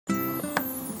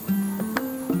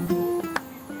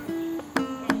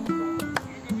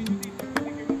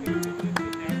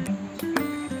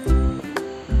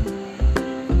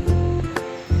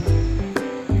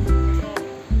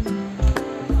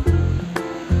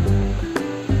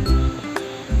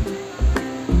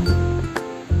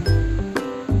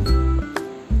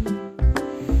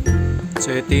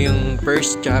So ito yung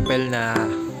first chapel na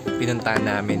pinuntahan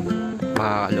namin,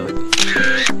 mga kalod.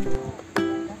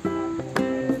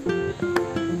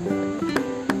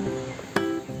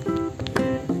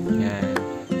 Yan.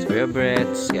 Si Kuya Brett,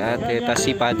 si ate, tas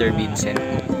si Father Vincent.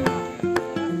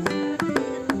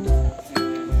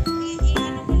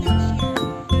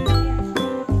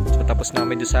 So tapos na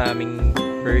kami doon sa aming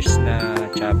first na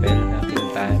chapel na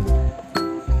pinuntahan.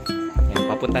 Yan,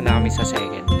 papunta na kami sa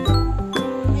second.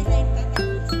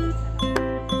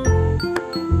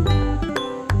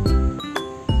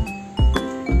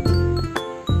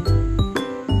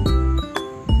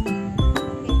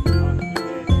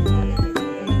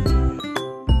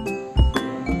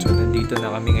 Dito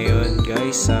na kami ngayon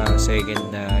guys sa second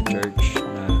na church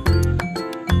na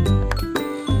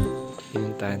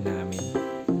pinuntahan namin.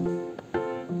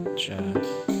 Siya.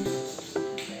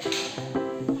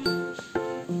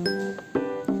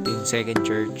 Yung second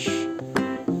church.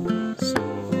 So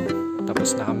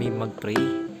tapos na kami mag-pray.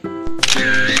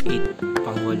 8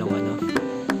 pang 8 ano.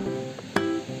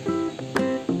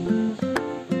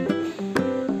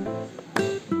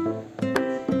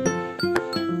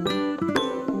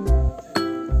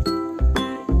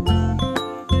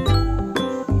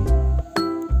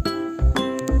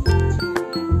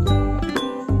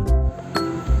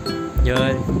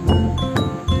 Yun.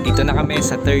 Dito na kami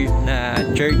sa third na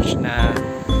church na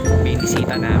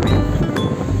binisita namin.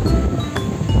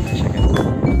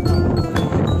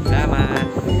 Salamat.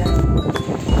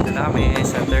 Dito na kami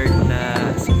sa third na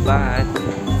simbahan.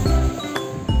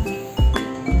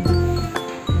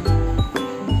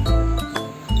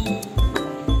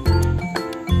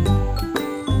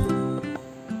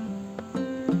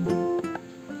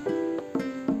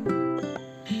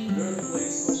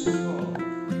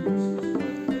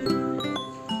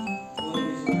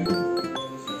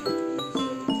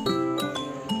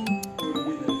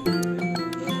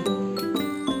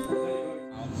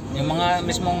 Yung mga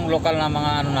mismong lokal na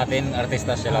mga ano natin,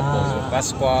 artista sila po. So,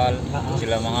 Pascual,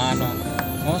 sila mga ano.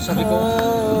 Oh, sabi ko.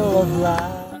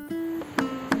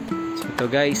 So ito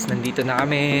guys, nandito na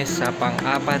kami sa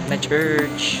pang-apat na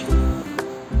church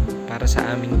para sa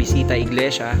aming bisita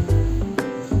iglesia.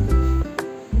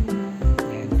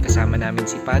 Ayan, kasama namin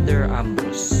si Father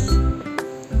Ambrose.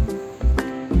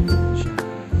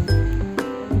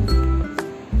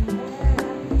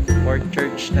 Fourth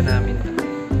church na namin.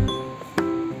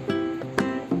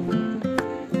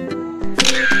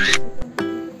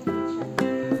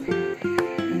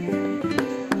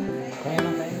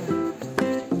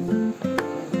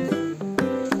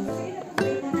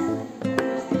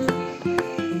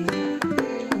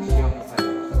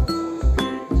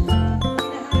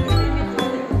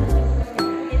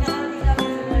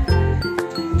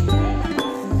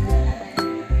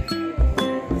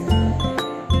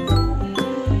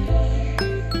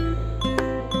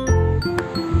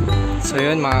 So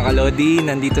yun mga kalodi,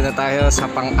 nandito na tayo sa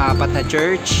pang-apat na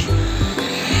church.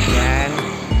 Yan.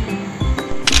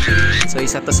 So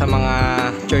isa to sa mga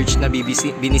church na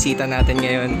binisita natin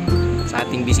ngayon sa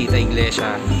ating bisita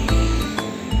iglesia.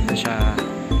 Ito siya.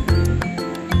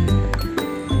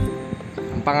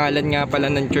 Ang pangalan nga pala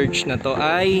ng church na to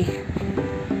ay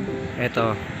ito,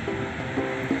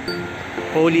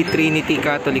 Holy Trinity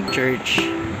Catholic Church.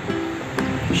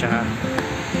 Ito siya.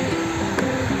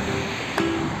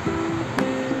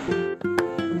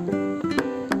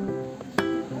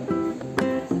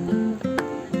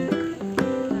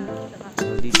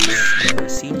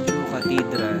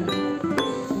 Cathedral.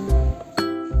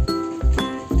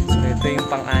 So ito yung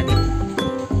pang-anim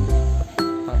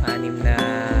na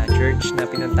church na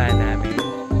pinuntahan namin.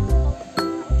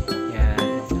 Yan,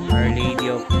 Our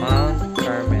Lady of Mount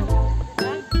Carmel.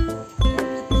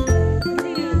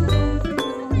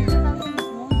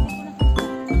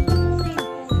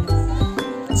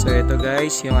 So ito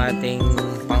guys, yung ating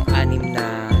pang-anim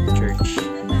na church,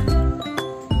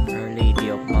 Our Lady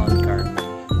of Mount Carmel.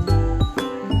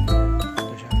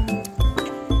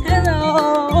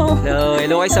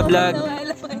 Hello kayo sa vlog.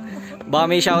 Baka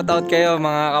may shoutout kayo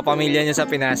mga kapamilya nyo sa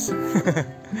Pinas.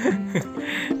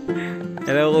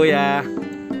 Hello kuya.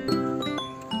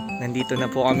 Nandito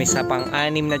na po kami sa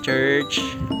pang-anim na church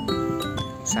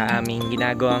sa aming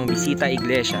ginagawang bisita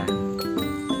iglesia.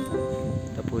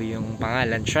 Ito po yung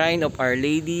pangalan, Shrine of Our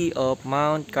Lady of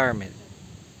Mount Carmel.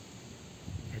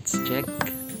 Let's check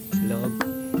sa loob.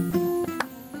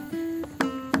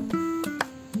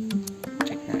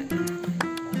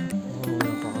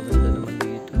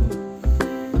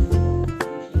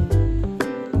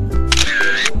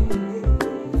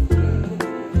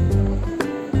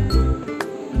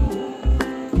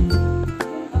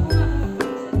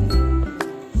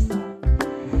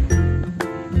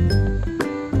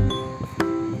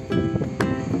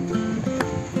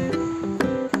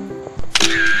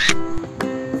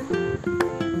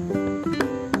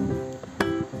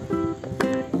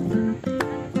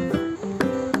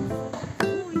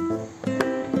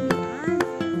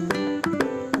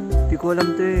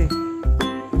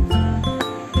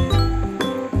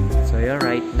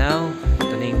 right now,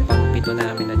 ito na yung pang-pito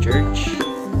namin na church.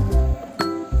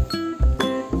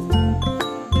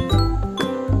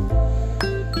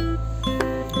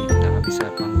 Dito na kami sa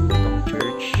pang-pitong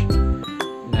church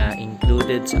na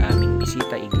included sa aming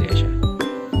Visita Iglesia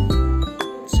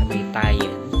sa may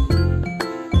Taiwan.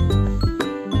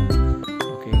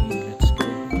 Okay, let's go.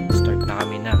 Start na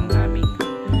kami ng aming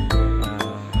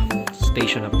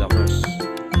Station of the Cross.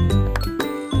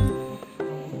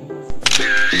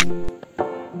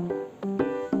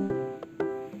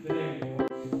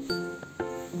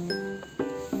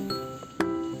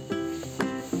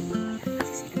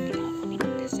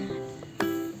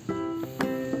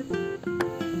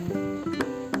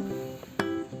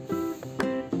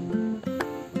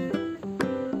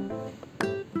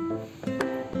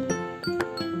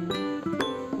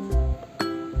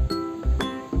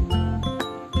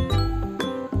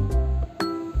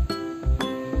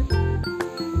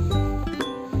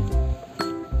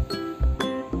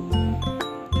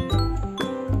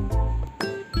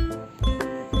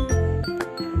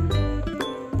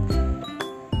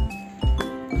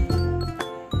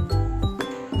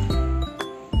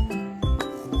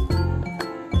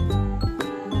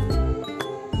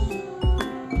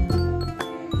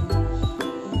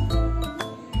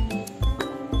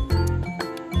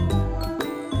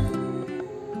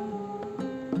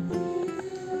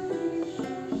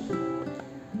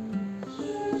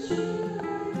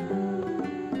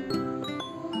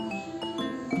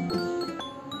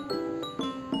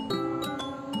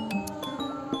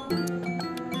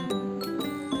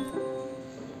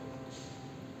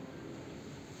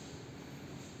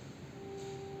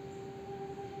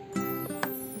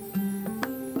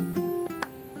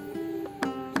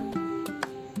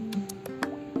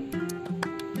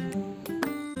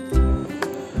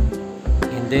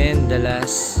 Then the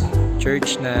last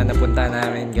church na napunta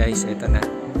namin, guys, ito na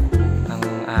ang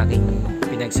aking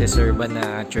pinagseserban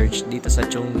na church dito sa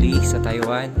Chongli sa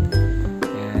Taiwan.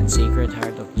 Yan, Sacred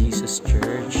Heart of Jesus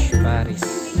Church, Paris,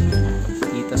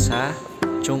 dito sa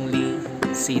Chongli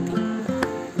City.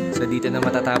 So dito na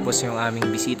matatapos yung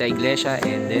aming Visita Iglesia,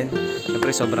 and then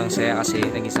syempre sobrang saya kasi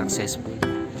naging successful.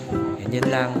 And yan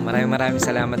lang, maraming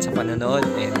salamat sa panonood,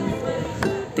 and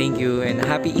thank you and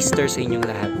happy Easter sa inyong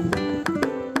lahat.